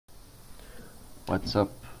What's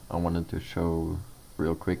up? I wanted to show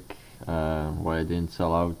real quick why I didn't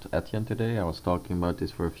sell out ADYEN today. I was talking about this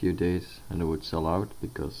for a few days and it would sell out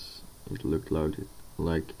because it looked like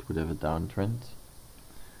it would have a downtrend.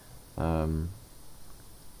 And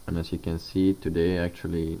as you can see today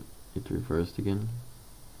actually it reversed again,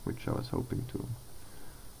 which I was hoping to.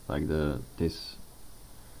 Like this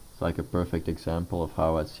it's like a perfect example of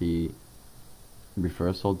how I see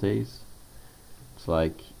reversal days. It's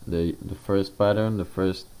like the first pattern, the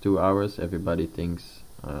first 2 hours, everybody thinks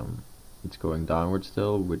it's going downward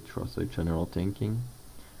still, which was the general thinking,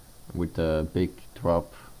 with a big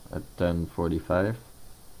drop at 10:45.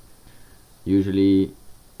 Usually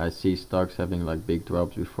I see stocks having like big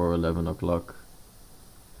drops before 11 o'clock,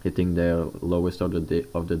 hitting their lowest of the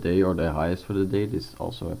day or their highest for the day. This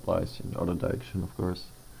also applies in the other direction, of course.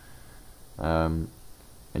 And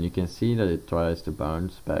you can see that it tries to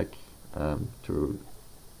bounce back to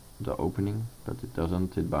the opening, but it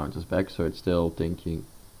doesn't. It bounces back, so it's still thinking,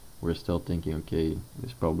 we're still thinking, okay,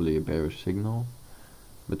 it's probably a bearish signal.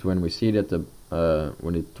 But when we see that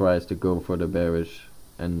when it tries to go for the bearish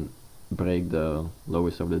and break the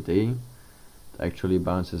lowest of the day, it actually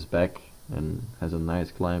bounces back and has a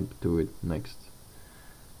nice climb to it next.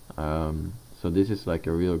 So this is like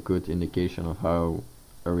a real good indication of how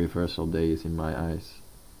a reversal day is in my eyes.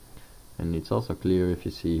 And it's also clear if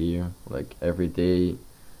you see here, like every day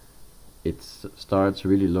it starts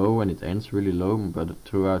really low and it ends really low, but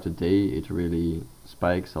throughout the day it really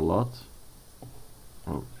spikes a lot.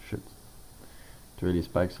 Oh shit, it really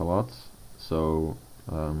spikes a lot. So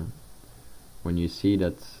when you see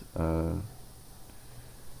that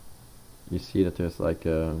there's like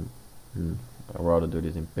I'd rather do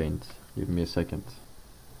this in paint, give me a second.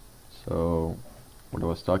 So what I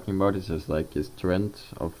was talking about is just like this trend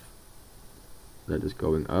of that is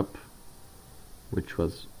going up, which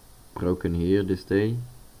was broken here this day.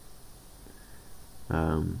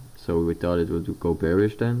 So we thought it would go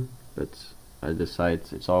bearish then, but I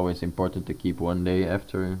decided it's always important to keep one day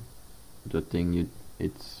after the thing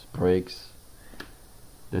it breaks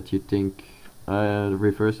that you think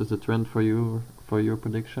reverses the trend for your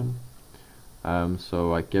prediction.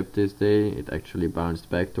 So I kept this day. It actually bounced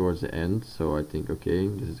back towards the end, so I think okay,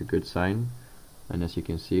 this is a good sign. And as you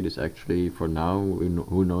can see, this actually for now,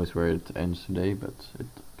 who knows where it ends today, but it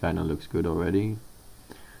kind of looks good already.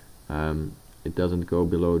 It doesn't go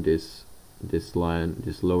below this line,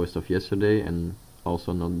 this lowest of yesterday, and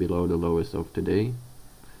also not below the lowest of today.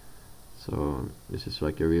 So this is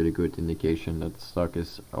like a really good indication that the stock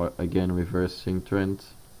is again reversing trend,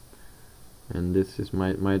 and this is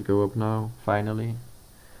might go up now finally.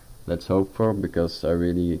 Let's hope for, because I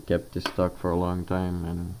really kept this stock for a long time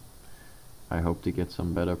and I hope to get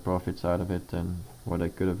some better profits out of it than what I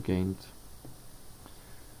could have gained.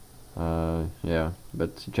 Yeah,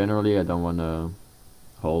 but generally I don't want to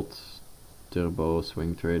hold turbo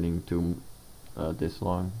swing trading too this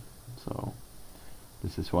long. So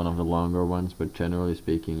this is one of the longer ones, but generally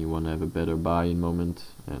speaking you want to have a better buy-in moment,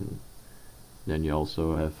 and then you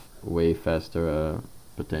also have way faster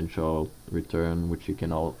potential return, which you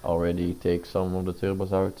can already take some of the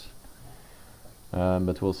turbos out.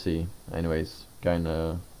 But we'll see. Anyways,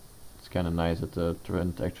 it's kinda nice that the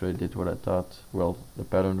trend actually did what I thought. Well, the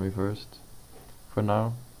pattern reversed for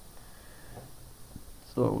now,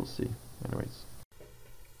 so we'll see. Anyways,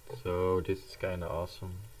 so this is kinda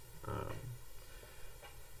awesome.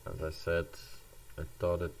 As I said, I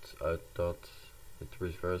thought it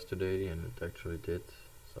reversed today, and it actually did.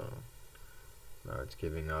 So now it's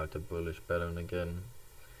giving out a bullish pattern again.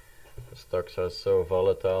 The stocks are so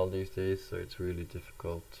volatile these days, so it's really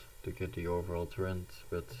difficult to get the overall trend,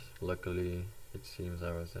 but luckily it seems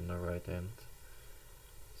I was in the right end.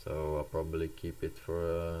 So I'll probably keep it for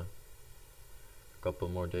a couple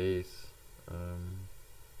more days,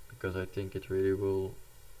 because I think it really will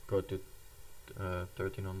go to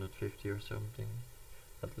 1350 or something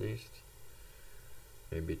at least.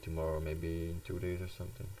 Maybe tomorrow, maybe in 2 days or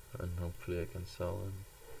something, and hopefully I can sell them.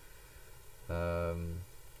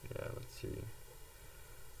 Yeah, let's see.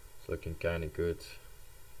 It's looking kinda good.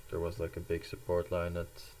 There was like a big support line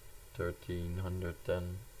at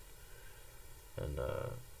 1310, and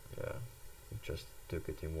yeah, it just took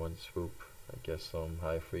it in one swoop. I guess some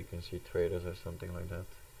high frequency traders or something like that.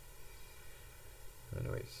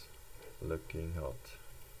 Anyways, looking hot.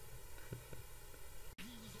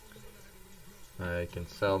 I can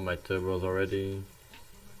sell my turbos already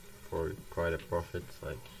for quite a profit,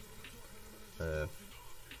 like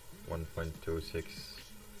 1.26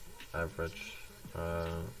 average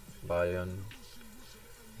buy-in,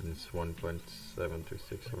 and it's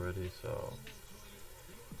 1.726 already, so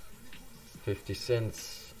 50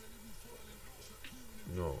 cents.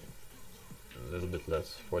 No, a little bit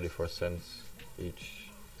less, 44 cents each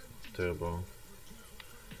turbo.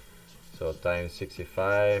 So times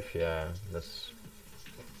 65, yeah, let's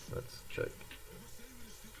check.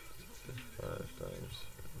 5 times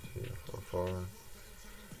 344,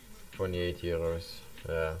 28 euros.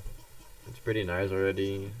 Yeah, it's pretty nice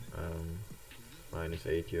already. Minus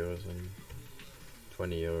 8 euros and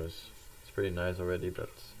 20 euros. It's pretty nice already,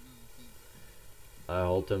 but I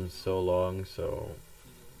hold them so long, so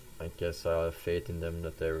I guess I'll have faith in them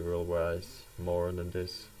that they will rise more than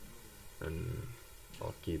this, and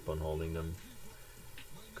I'll keep on holding them,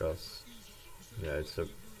 because yeah, it's a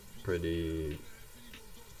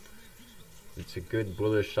good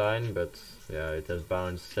bullish sign, but yeah, it has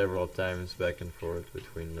bounced several times back and forth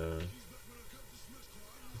between the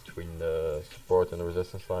support and the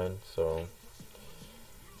resistance line, so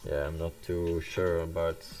yeah, I'm not too sure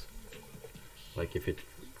about, like, if it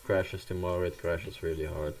crashes tomorrow, it crashes really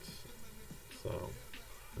hard, so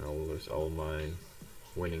I'll lose all my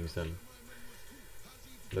winnings then.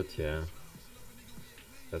 But yeah,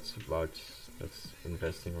 that's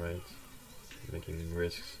investing, right? Making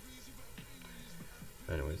risks.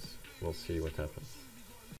 Anyways, we'll see what happens.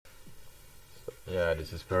 So, yeah,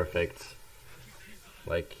 this is perfect.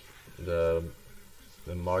 Like, the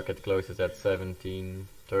market closes at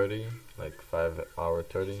 17:30, like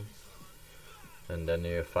 5:30, and then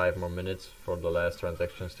you have 5 more minutes for the last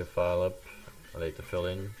transactions to file up, to fill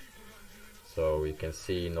in. So you can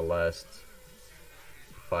see in the last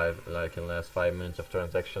 5 minutes of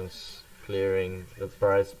transactions clearing, the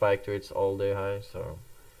price spike to its all-day high. So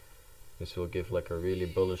this will give like a really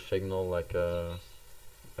bullish signal, like a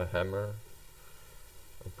hammer,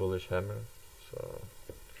 a bullish hammer. So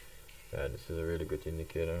yeah, this is a really good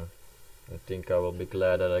indicator. I think I will be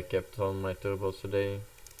glad that I kept on my turbos today.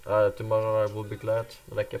 Tomorrow I will be glad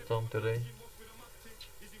that I kept on today.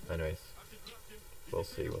 Anyways, we'll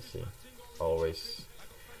see. Always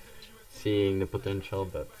seeing the potential,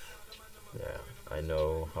 but yeah, I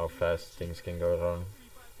know how fast things can go wrong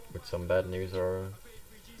with some bad news or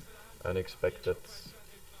unexpected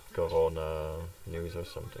corona news or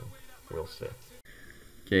something. We'll see.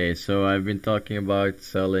 Okay, so I've been talking about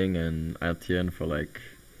selling and ADYEN for like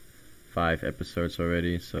 5 episodes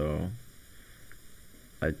already, so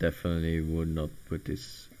I definitely would not put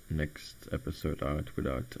this next episode out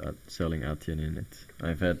without selling ADYEN in it.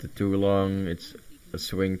 I've had it too long. It's a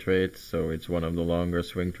swing trade, so it's one of the longer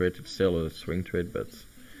swing trades. It's still a swing trade, but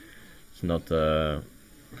it's not the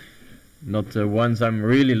ones I'm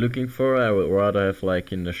really looking for. I would rather have,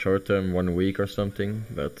 like, in the short term, 1 week or something,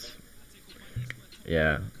 but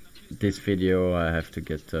yeah, this video I have to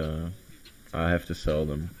sell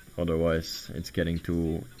them, otherwise it's getting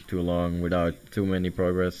too long without too many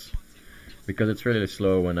progress, because it's really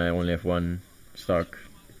slow when I only have 1 stock,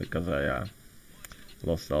 because I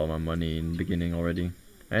lost all my money in the beginning already.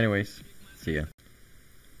 Anyways, see ya.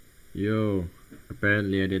 Yo,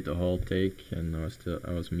 apparently I did the whole take and I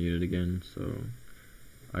was muted again, so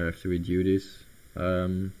I have to redo this.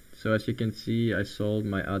 So as you can see, I sold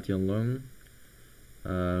my ADYEN long.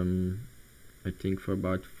 I think for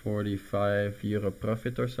about 45 euro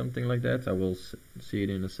profit or something like that. I will see it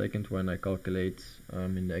in a second when I calculate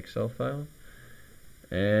in the Excel file.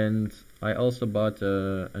 And I also bought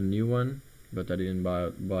a new one, but I didn't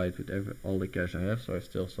buy it with all the cash I have, so I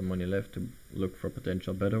still have some money left to look for a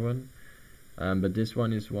potential better one. But this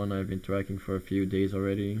one is one I've been tracking for a few days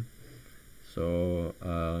already, so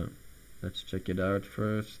let's check it out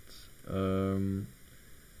first.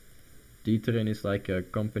 ADYEN is like a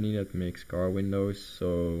company that makes car windows,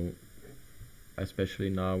 so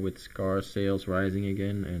especially now with car sales rising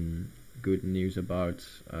again and good news about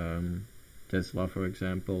Tesla, for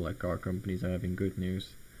example, like car companies are having good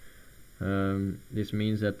news. This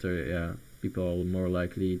means that people are more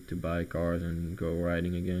likely to buy cars and go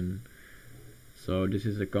riding again. So this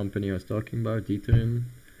is the company I was talking about, ADYEN.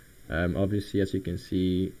 Obviously, as you can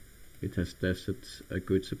see, it has tested a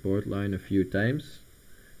good support line a few times,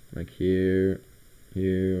 like here,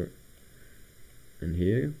 here, and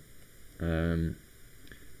here.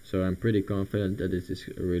 So I'm pretty confident that this is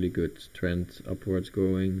a really good trend upwards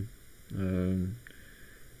going.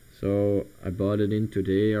 So I bought it in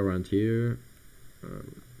today around here.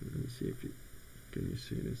 Let me see if can you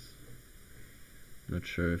see this? Not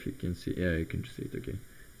sure if you can see. Yeah, you can see it. Okay.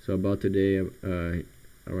 So I bought today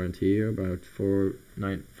around here, about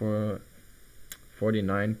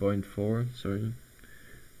 49.4. Sorry.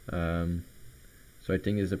 So I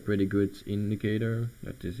think it's a pretty good indicator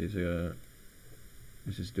that this is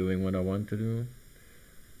doing what I want to do.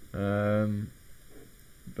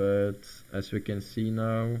 but as we can see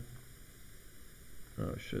now,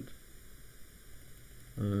 oh shit,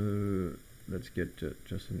 let's get to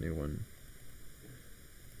just a new one.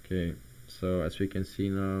 Okay, so as we can see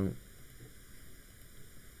now,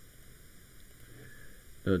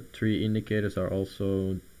 the three indicators are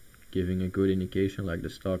also giving a good indication, like the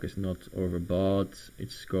stock is not overbought,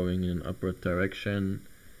 it's going in an upward direction,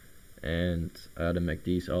 and the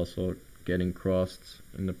MACD is also getting crossed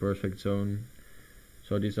in the perfect zone.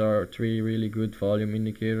 So these are three really good volume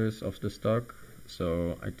indicators of the stock.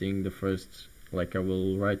 So I think the first, like, I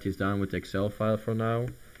will write this down with the Excel file for now,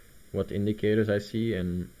 what indicators I see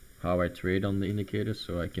and how I trade on the indicators,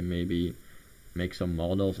 so I can maybe make some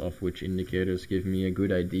models of which indicators give me a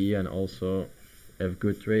good idea and also have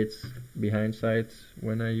good trades behind sides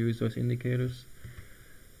when I use those indicators.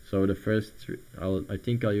 So the first I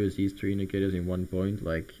think I'll use these three indicators in one point.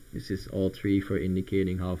 Like, this is all three for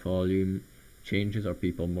indicating how volume changes. Are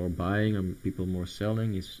people more buying? Are people more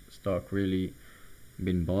selling? Is stock really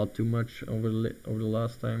been bought too much over the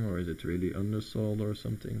last time, or is it really undersold or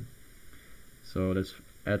something? So let's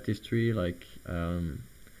add these three, like the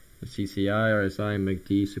CCI, RSI,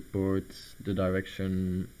 MACD supports the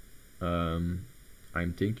direction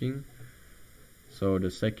I'm thinking. So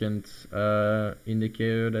the second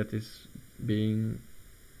indicator that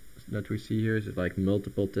we see here is like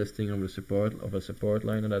multiple testing of a support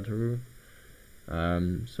line that I drew.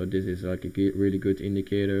 So this is like a really good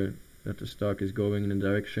indicator that the stock is going in the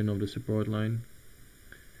direction of the support line.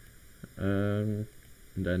 And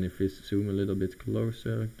then if we zoom a little bit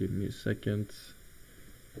closer, give me a second.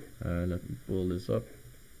 Let me pull this up.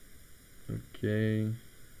 Okay.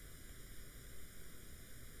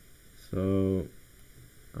 So,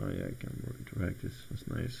 oh yeah, I can drag this. That's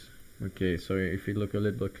nice. Okay, so if you look a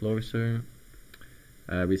little bit closer,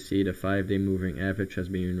 we see the 5-day moving average has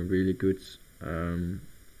been really good. It's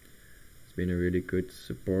been a really good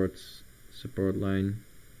support line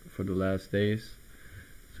for the last days.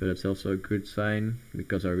 So that's also a good sign,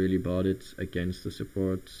 because I really bought it against the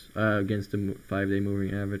support, against the 5-day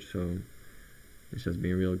moving average. So this has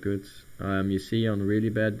been real good. You see on really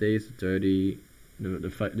bad days, the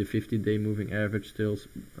 50-day moving average still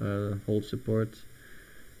holds support.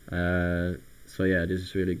 So yeah, this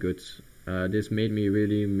is really good. This made me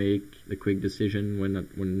really make the quick decision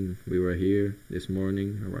when we were here this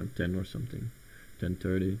morning around 10 or something,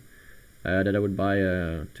 10:30. That I would buy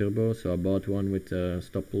a turbo, so I bought one with a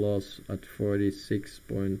stop loss at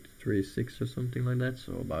 46.36 or something like that,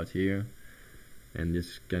 so about here. And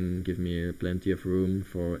this can give me plenty of room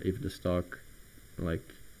for, if the stock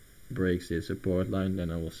like breaks the support line,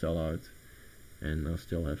 then I will sell out and I'll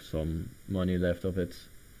still have some money left of it.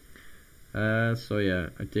 So yeah,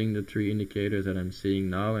 I think the three indicators that I'm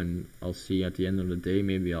seeing now, and I'll see at the end of the day,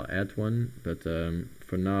 maybe I'll add one, but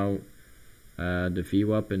for now, the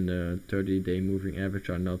VWAP and the 30-day moving average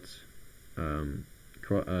are not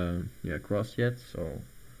crossed yet, so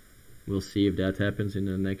we'll see if that happens in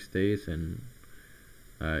the next days, and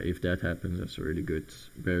if that happens, that's a really good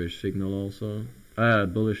bearish signal also,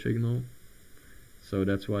 bullish signal. So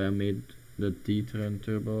that's why I made the ADYEN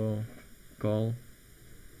turbo call.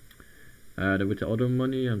 With the other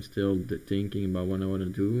money, I'm still thinking about what I want to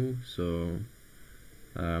do, so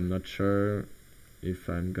I'm not sure if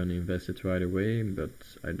I'm gonna invest it right away, but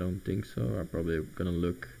I don't think so. I'm probably gonna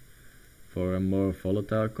look for a more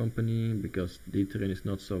volatile company, because ADYEN is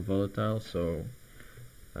not so volatile. So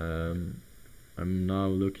I'm now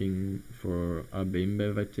looking for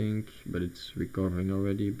ABINBEV, I think, but it's recovering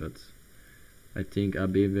already. But I think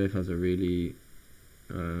ABINBEV has a really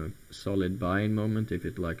solid buying moment if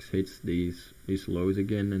it like hits these lows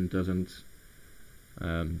again and doesn't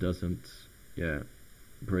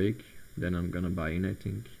break. Then I'm gonna buy in, I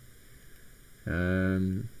think.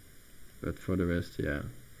 But for the rest, yeah,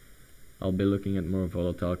 I'll be looking at more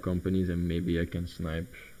volatile companies, and maybe I can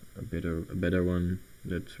snipe a better one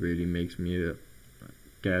that really makes me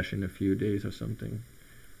cash in a few days or something.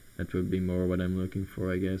 That would be more what I'm looking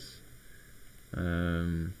for, I guess.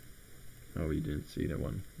 Oh, we didn't see that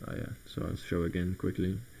one. Oh yeah, so I'll show again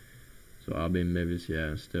quickly. So ABINBEV is,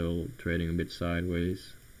 yeah, still trading a bit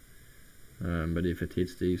sideways. But if it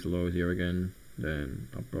hits these lows here again, then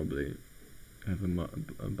I'll probably have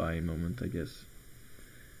a buying moment, I guess.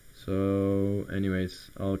 So anyways,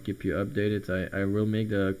 I'll keep you updated. I will make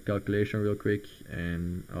the calculation real quick,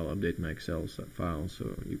 and I'll update my Excel file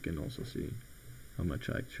so you can also see how much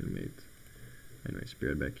I actually made. Anyways, be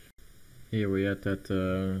right back. Here we at that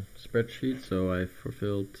spreadsheet. So I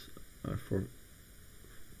fulfilled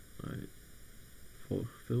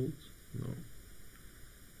no,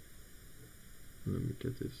 let me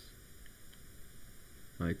get this.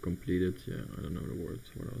 I completed, I don't know the words,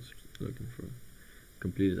 what I was looking for.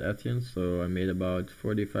 Completed ADYEN, so I made about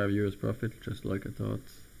 45 euros profit, just like I thought.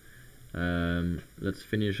 Let's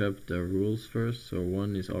finish up the rules first. So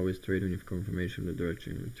one is always trade when you have confirmation of the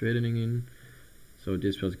direction you're trading in. So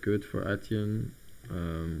this was good for ADYEN.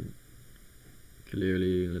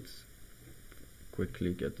 Clearly, let's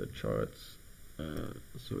quickly get the charts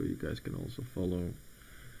so you guys can also follow.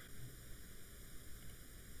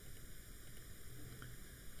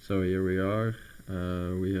 So here we are.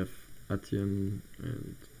 We have ADYEN,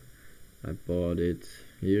 and I bought it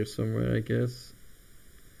here somewhere, I guess,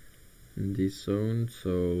 in this zone.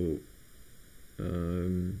 So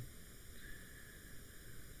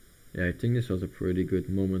yeah, I think this was a pretty good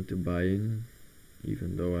moment to buy in,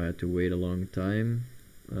 even though I had to wait a long time.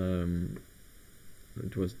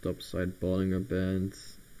 It was topside Bollinger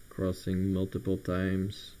Bands crossing multiple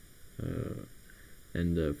times,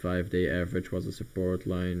 and the 5-day average was a support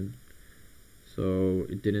line, so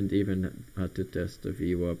it didn't even have to test the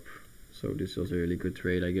VWAP. So this was a really good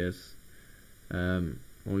trade, I guess.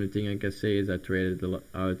 Only thing I can say is I traded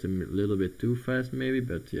out a little bit too fast maybe,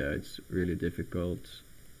 but yeah, it's really difficult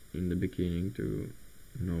in the beginning to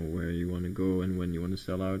know where you want to go and when you want to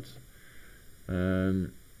sell out.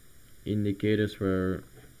 Indicators were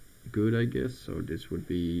good, I guess. So this would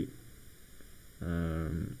be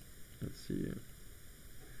let's see,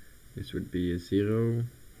 this would be a 0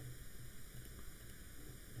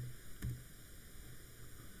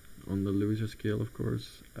 on the loser scale, of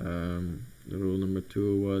course. The rule number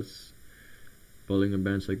 2 was Bollinger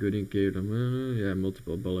Bands are good indicator. Yeah,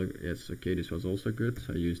 multiple Bollinger. Yes, okay, this was also good.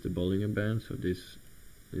 I used the Bollinger Band, so this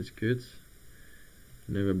is good.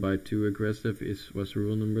 Never buy too aggressive was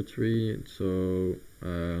rule number 3. So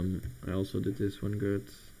I also did this one good.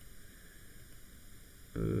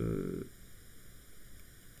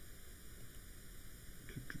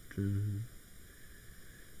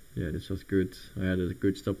 Yeah, this was good. I had a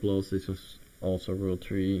good stop loss. This was also rule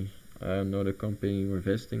 3. I know the company we're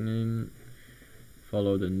investing in.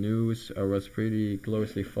 Follow the news. I was pretty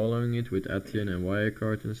closely following it with ADYEN and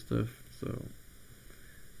Wirecard and stuff. So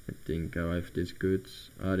I think I have this good.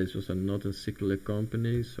 This was not a cyclical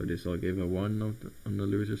company, so this I'll give a 1 on the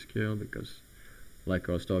loser scale, because like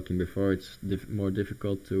I was talking before, it's more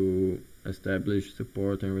difficult to establish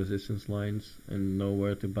support and resistance lines and know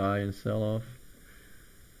where to buy and sell off.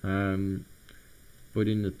 Put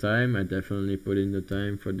in the time. I definitely put in the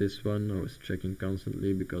time for this one. I was checking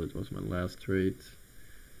constantly because it was my last trade.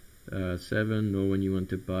 7, know when you want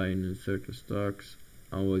to buy in certain stocks.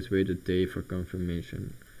 Always wait a day for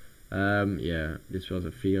confirmation. Yeah, this was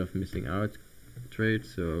a fear of missing out trade,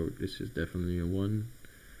 so this is definitely a 1.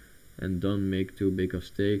 And don't make too big of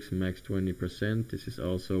stakes, max 20%. This is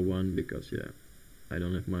also 1, because yeah, I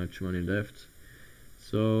don't have much money left.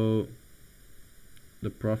 So the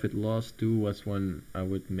profit loss 2 was when I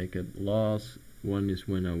would make a loss. 1 is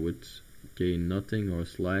when I would gain nothing, or a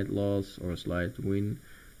slight loss, or a slight win.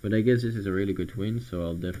 But I guess this is a really good win, so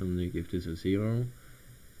I'll definitely give this a 0.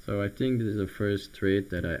 So I think this is the first trade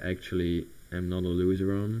that I actually am not a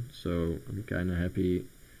loser on, so I'm kinda happy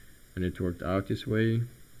when it worked out this way.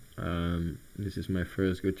 This is my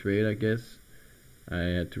first good trade, I guess. I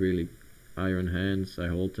had really iron hands, I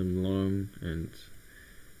hold them long, and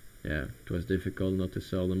yeah, it was difficult not to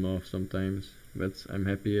sell them off sometimes, but I'm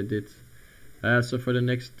happy I did. So for the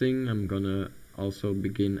next thing, I'm gonna also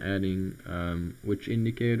begin adding which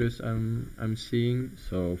indicators I'm seeing.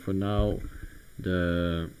 So for now,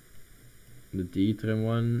 the D-trend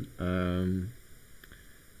one,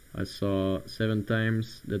 I saw 7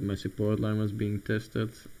 times that my support line was being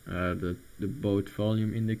tested. The both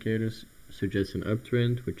volume indicators suggest an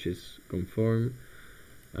uptrend, which is conform.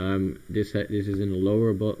 This is in the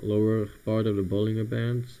lower part of the Bollinger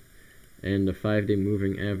Bands, and the 5-day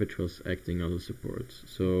moving average was acting as a support.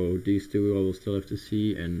 So these two I will still have to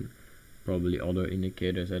see, and probably other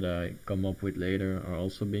indicators that I come up with later are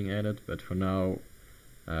also being added, but for now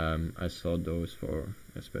I saw those 4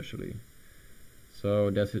 especially.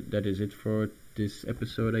 So that is it for this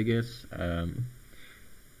episode, I guess.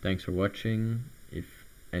 Thanks for watching, if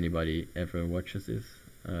anybody ever watches this,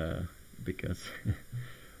 because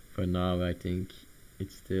for now I think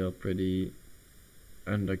it's still pretty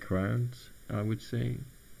underground, I would say.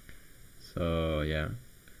 So yeah,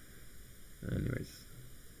 anyways,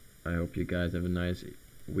 I hope you guys have a nice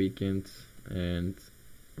weekend, and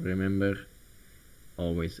remember,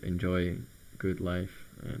 always enjoy good life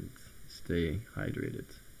and stay hydrated.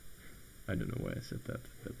 I don't know why I said that,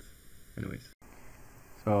 but anyways.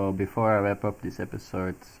 So before I wrap up this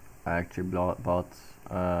episode, I actually bought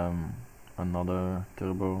another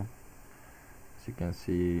turbo. As you can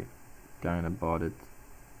see, kinda bought it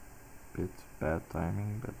a bit bad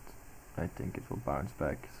timing, but I think it will bounce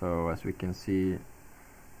back. So as we can see,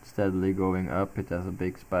 steadily going up. It has a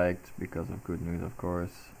big spike because of good news, of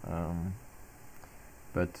course,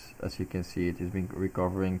 but as you can see, it has been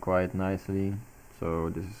recovering quite nicely, so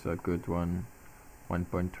this is a good one.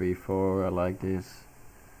 1.34, I like this.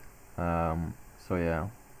 So yeah.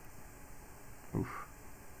 Oof.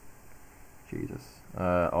 Jesus.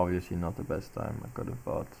 Obviously not the best time I could have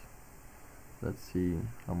bought. Let's see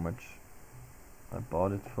how much I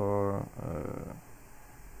bought it for.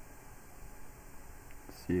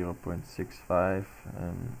 0.65,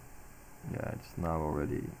 and yeah, it's now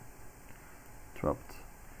already dropped.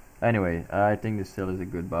 Anyway, I think this still is a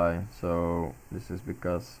good buy. So this is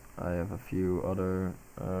because I have a few other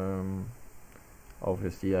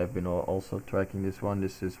obviously I've been also tracking this one.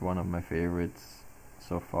 This is one of my favorites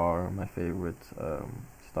so far, my favorite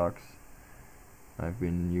stocks. I've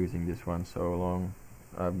been using this one so long,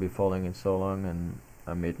 I've been following it so long, and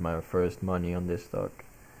I made my first money on this stock,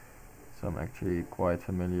 so I'm actually quite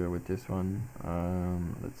familiar with this one.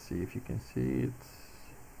 Let's see if you can see it.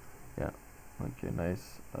 Yeah, okay,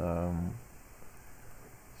 nice.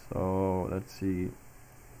 So let's see,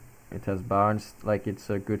 it has bounced, like it's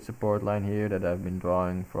a good support line here that I've been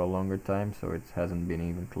drawing for a longer time, so it hasn't been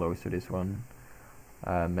even close to this one.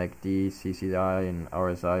 MACD, CCI and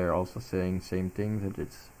RSI are also saying same thing, that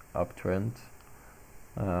it's uptrend.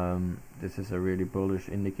 This is a really bullish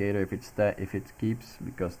indicator if it keeps,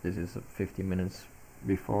 because this is 50 minutes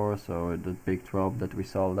before, so the big drop that we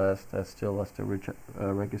saw last still has to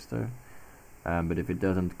register. But if it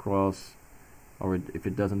doesn't cross, or if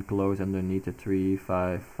it doesn't close underneath the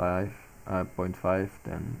 355.5,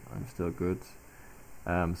 then I'm still good.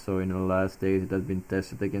 So in the last days it has been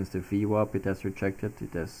tested against the VWAP, it has rejected.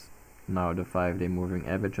 It has now the 5-day moving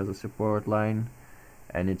average as a support line,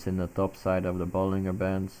 and it's in the top side of the Bollinger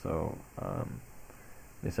Band, so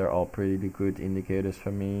these are all pretty good indicators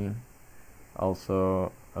for me.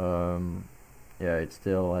 Also, yeah, it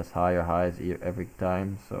still has higher highs every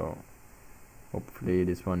time, so hopefully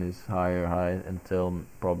this one is higher high until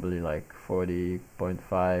probably like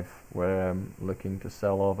 40.5, where I'm looking to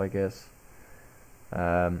sell off, I guess.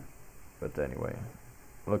 But anyway,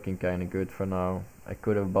 looking kinda good for now. I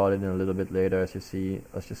could have bought it in a little bit later, as you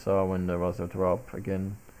saw when there was a drop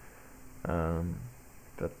again.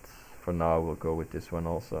 But for now we'll go with this one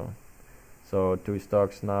also. So 2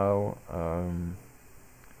 stocks now.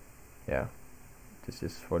 Yeah, this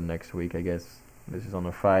is for next week, I guess. This is on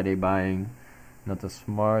a Friday buying. Not the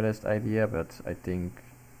smartest idea, but I think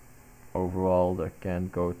overall there can't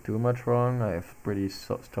go too much wrong. I have pretty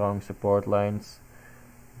strong support lines.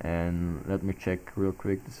 And let me check real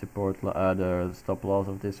quick the the stop loss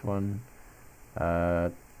of this one.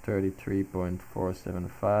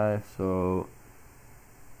 33.475. So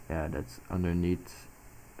yeah, that's underneath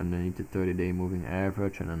the 30-day moving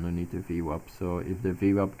average and underneath the VWAP. So if the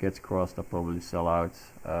VWAP gets crossed, I'll probably sell out.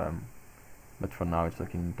 But for now, it's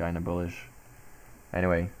looking kind of bullish.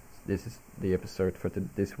 Anyway, this is the episode for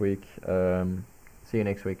this week. See you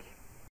next week.